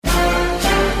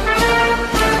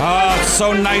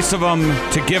so nice of him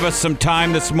to give us some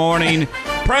time this morning.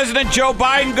 President Joe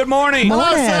Biden, good morning.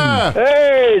 Melissa.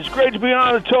 Hey, it's great to be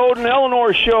on the Toad and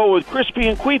Eleanor show with Crispy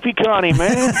and Queefy Connie,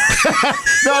 man.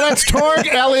 No, that's Torg,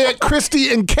 Elliot,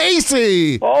 Christy, and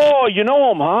Casey. Oh, you know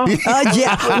them, huh?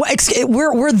 Yeah,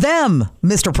 we're them,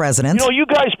 Mr. President. You know, you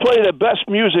guys play the best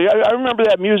music. I remember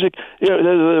that music.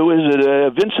 Was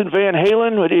it Vincent Van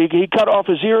Halen? He cut off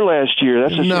his ear last year.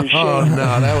 That's a shame.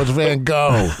 No, that was Van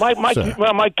Gogh.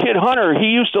 My kid Hunter, he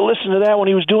used to listen to that when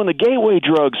he was doing the gateway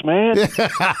drugs, man.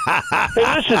 Hey,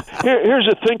 listen, here's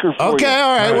a thinker for you. Okay,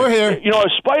 all right, we're here. You know,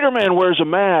 if Spider-Man wears a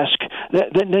mask,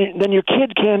 then your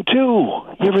kid can too.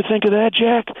 You ever think of that,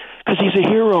 Jack? Because he's a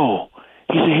hero.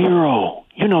 He's a hero.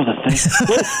 You know the thing.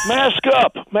 Mask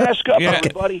up,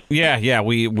 everybody. Yeah,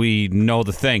 we know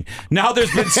the thing. Now,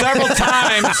 there's been several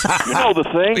times. You know the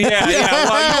thing. Yeah.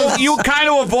 Well, you kind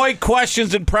of avoid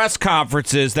questions in press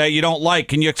conferences that you don't like.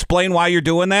 Can you explain why you're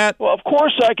doing that? Well, of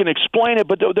course I can explain it,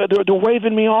 but they're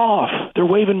waving me off. They're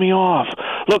waving me off.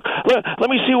 Look, let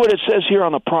me see what it says here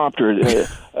on the prompter.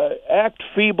 Act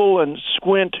feeble and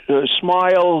squint,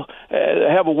 smile,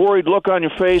 have a worried look on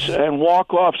your face, and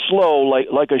walk off slow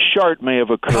like a shark may have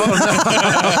occurred. Well,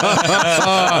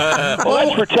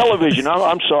 that's for television.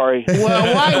 I'm sorry.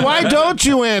 Well, why don't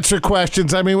you answer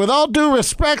questions? I mean, with all due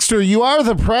respect, sir, you are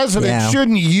the president. Yeah.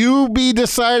 Shouldn't you be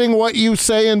deciding what you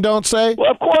say and don't say?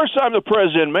 Well, of course I'm the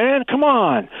president, man. Come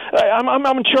on.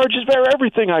 I'm in charge of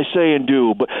everything I say and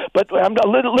do. But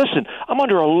listen, I'm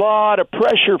under a lot of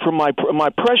pressure from my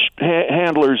press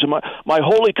handlers and my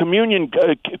Holy Communion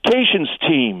Cations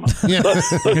team. Yeah.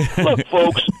 Look,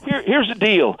 folks, here's the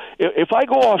deal. If I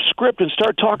go off script and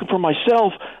start talking for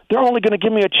myself, they're only going to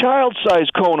give me a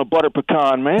child-sized cone of butter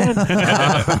pecan, man. And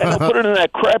they'll put it in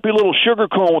that crappy little sugar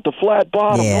cone with the flat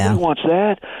bottom. Yeah. Nobody wants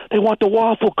that. They want the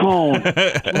waffle cone.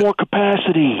 More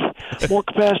capacity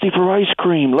for ice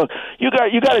cream. Look, you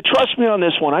got to trust me on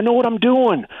this one. I know what I'm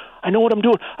doing.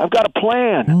 I've got a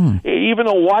plan. Even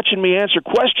though watching me answer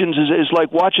questions is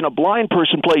like watching a blind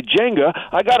person play Jenga,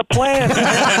 I got a plan.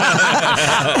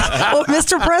 Well,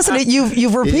 Mr. President,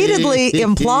 you've repeatedly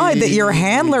implied that your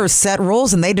handlers set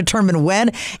rules and they determine when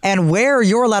and where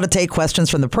you're allowed to take questions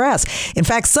from the press. In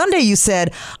fact, Sunday you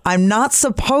said, I'm not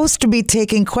supposed to be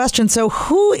taking questions. So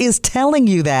who is telling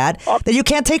you that you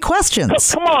can't take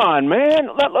questions? Come on, man.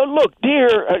 Look,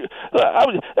 dear, that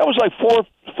was like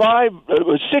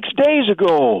 6 days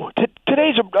ago.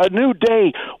 Today's a new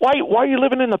day. Why are you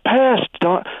living in the past?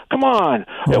 Come on.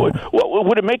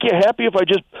 Would it make you happy if I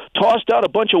just tossed out a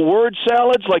bunch of word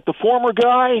salads like the former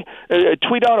guy?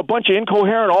 Tweet out a bunch of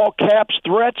incoherent all caps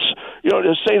threats? You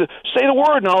know, say the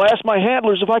word, and I'll ask my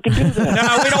handlers if I can do that.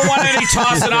 No, we don't want any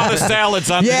tossing out the salads.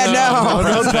 No. No,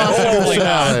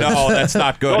 that's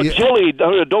not good. Oh, Jilly,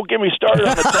 don't get me started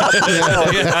on the tossing.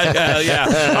 Yeah.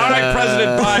 All right,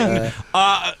 President Biden.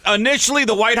 Initially,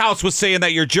 the White House was saying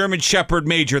that your German Shepherd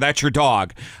Major, that's your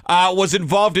dog, was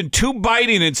involved in 2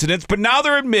 biting incidents, but now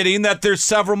they're admitting that there's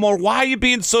several more. Why are you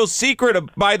being so secretive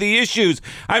by the issues?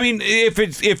 I mean,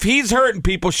 if he's hurting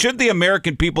people, should the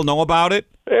American people know about it?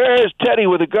 There's Teddy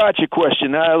with a gotcha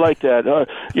question. I like that.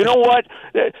 You know what?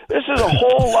 This is a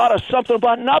whole lot of something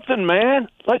about nothing, man.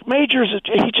 Like Majors,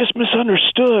 he just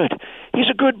misunderstood. He's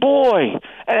a good boy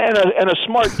and a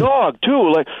smart dog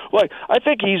too. Like I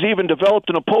think he's even developed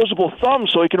an opposable thumb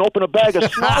so he can open a bag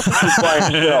of sausages by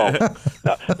himself.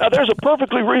 Now there's a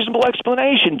perfectly reasonable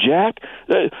explanation, Jack.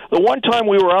 The one time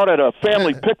we were out at a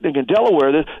family picnic in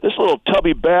Delaware, this little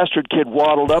tubby bastard kid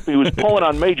waddled up. He was pulling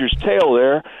on Major's tail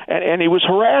there, and he was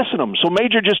harassing him. So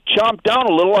Major just chomped down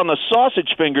a little on the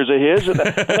sausage fingers of his, and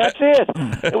that's it.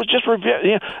 It was just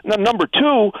number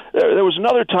 2. There was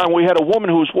another time we had a woman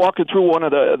who was walking through one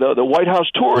of the White House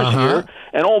tours here,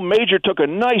 and old Major took a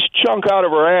nice chunk out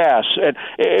of her ass, and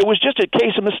it was just a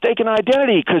case of mistaken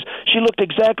identity because she looked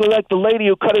exactly like the lady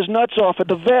who cut his nuts off at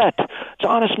the vet. It's an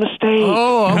honest mistake.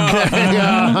 Oh, okay.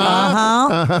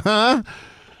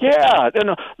 Yeah,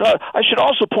 and I should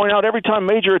also point out every time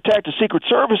Major attacked a Secret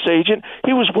Service agent,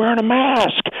 he was wearing a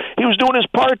mask. He was doing his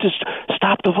part to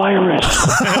stop the virus.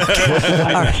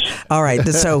 All right.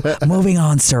 So moving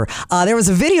on, sir. There was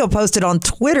a video posted on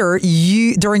Twitter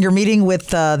during your meeting with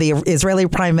the Israeli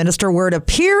Prime Minister where it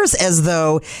appears as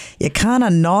though you kind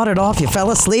of nodded off. You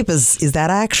fell asleep. Is that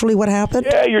actually what happened?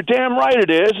 Yeah, you're damn right it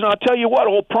is. And I'll tell you what,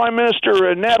 old Prime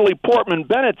Minister Natalie Portman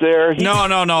Bennett there. No.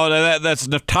 That's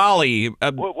Naftali.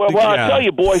 Well, I'll tell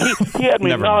you, boy, he had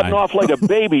me nodding off like a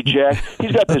baby, Jack.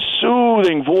 He's got this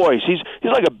soothing voice. He's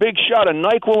like a big shot of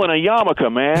NyQuil and a yarmulke,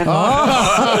 man.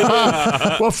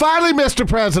 Well, finally, Mr.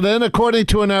 President, according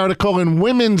to an article in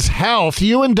Women's Health,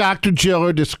 you and Dr. Jill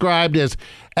are described as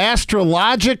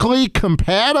astrologically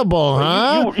compatible,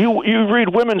 huh? You read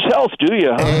Women's Health, do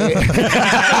you?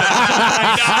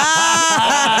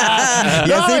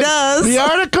 Yes, he does. The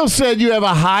article said you have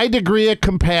a high degree of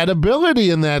compatibility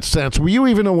in that sense. Were you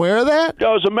even aware of that?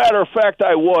 As a matter of fact,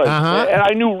 I was. Uh-huh. And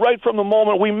I knew right from the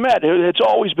moment we met. It's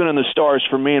always been in the stars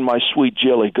for me and my sweet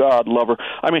Jilly. God love her.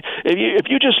 I mean, if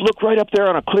you just look right up there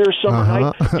on a clear summer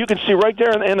night, you can see right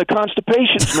there in the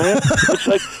constellations, man. It's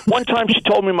like one time she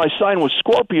told me my sign was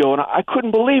Scorpio, and I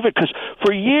couldn't believe it because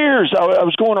for years I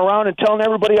was going around and telling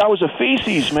everybody I was a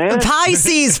feces, man.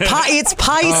 Pisces. It's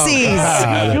Pisces.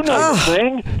 You know the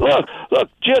thing. Look,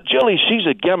 Jilly, she's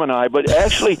a Gemini, but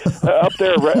actually up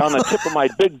there on the tip of my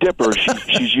Big Dipper,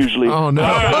 she's usually. Oh, no.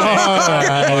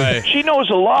 She knows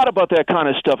a lot about that kind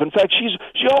of stuff. In fact,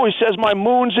 she always says my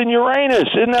moon's in Uranus.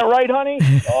 Isn't that right, honey?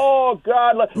 Oh,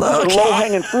 God.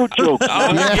 Low-hanging fruit jokes.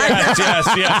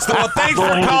 Yes. Well, thanks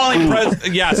for calling,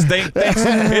 President. Yes, thanks.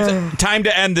 It's time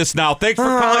to end this now. Thanks for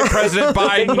calling President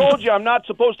I Biden. told you I'm not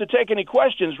supposed to take any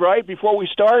questions, right, before we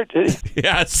start?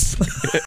 Yes.